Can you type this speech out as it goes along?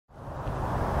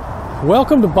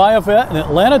Welcome to Buy a Vette in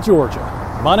Atlanta, Georgia.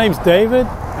 My name's David,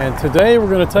 and today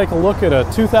we're going to take a look at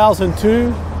a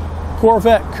 2002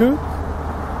 Corvette Coupe.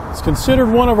 It's considered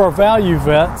one of our value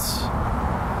Vettes.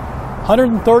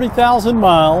 130,000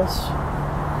 miles,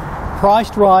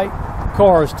 priced right. The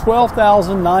car is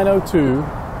 $12,902,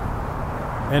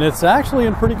 and it's actually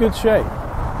in pretty good shape.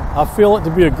 I feel it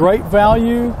to be a great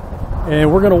value,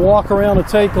 and we're going to walk around and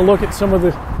take a look at some of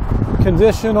the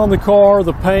condition on the car,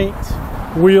 the paint,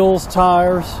 wheels,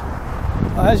 tires.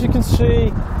 As you can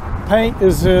see, paint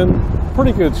is in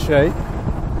pretty good shape.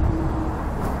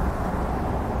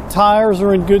 Tires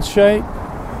are in good shape.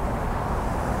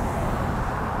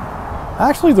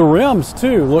 Actually, the rims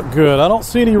too look good. I don't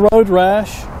see any road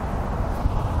rash.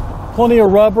 Plenty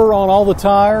of rubber on all the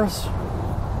tires.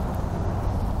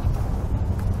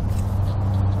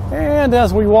 And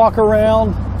as we walk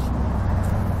around,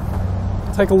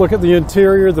 take a look at the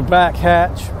interior, the back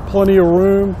hatch. Plenty of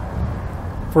room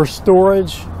for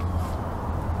storage.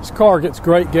 This car gets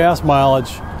great gas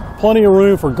mileage. Plenty of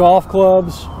room for golf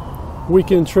clubs,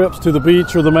 weekend trips to the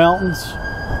beach or the mountains.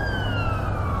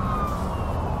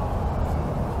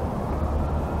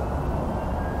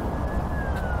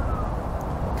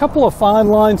 A couple of fine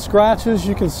line scratches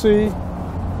you can see.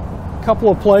 A couple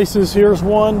of places. Here's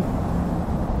one.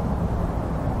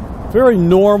 Very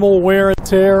normal wear and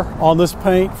tear on this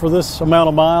paint for this amount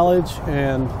of mileage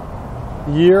and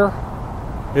year.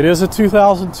 It is a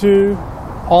 2002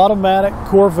 automatic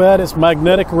Corvette. It's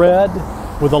magnetic red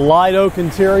with a light oak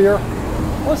interior.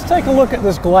 Let's take a look at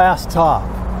this glass top.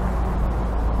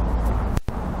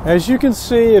 As you can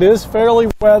see, it is fairly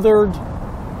weathered,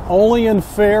 only in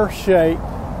fair shape.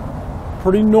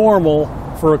 Pretty normal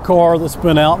for a car that's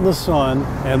been out in the sun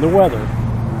and the weather.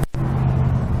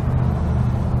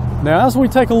 Now, as we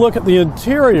take a look at the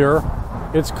interior,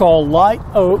 it's called light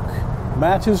oak,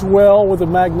 matches well with the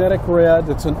magnetic red.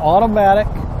 It's an automatic,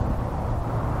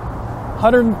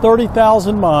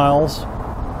 130,000 miles.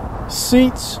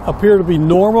 Seats appear to be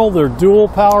normal. They're dual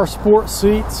power sport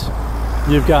seats.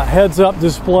 You've got heads-up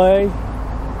display,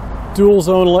 dual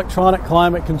zone electronic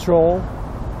climate control,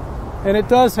 and it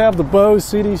does have the Bose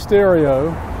CD stereo,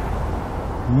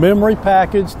 memory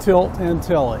package, tilt and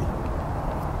telly.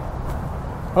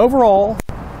 Overall,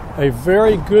 a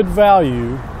very good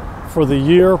value for the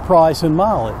year, price, and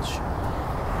mileage.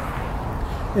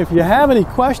 If you have any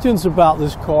questions about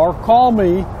this car, call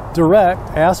me direct,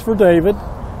 ask for David,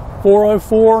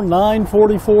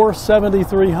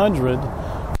 404-944-7300,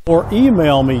 or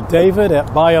email me,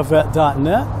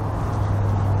 david@buyavette.net.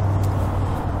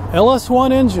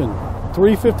 LS1 engine,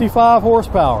 355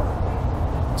 horsepower,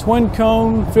 twin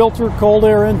cone filter cold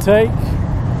air intake.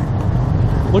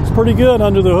 Looks pretty good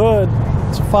under the hood.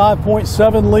 It's a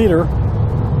 5.7 liter.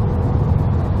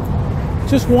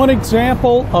 Just one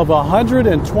example of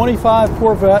 125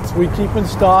 Corvettes we keep in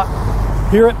stock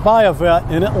here at Buy a Vette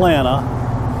in Atlanta.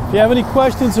 If you have any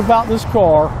questions about this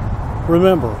car,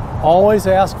 remember, always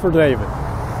ask for David.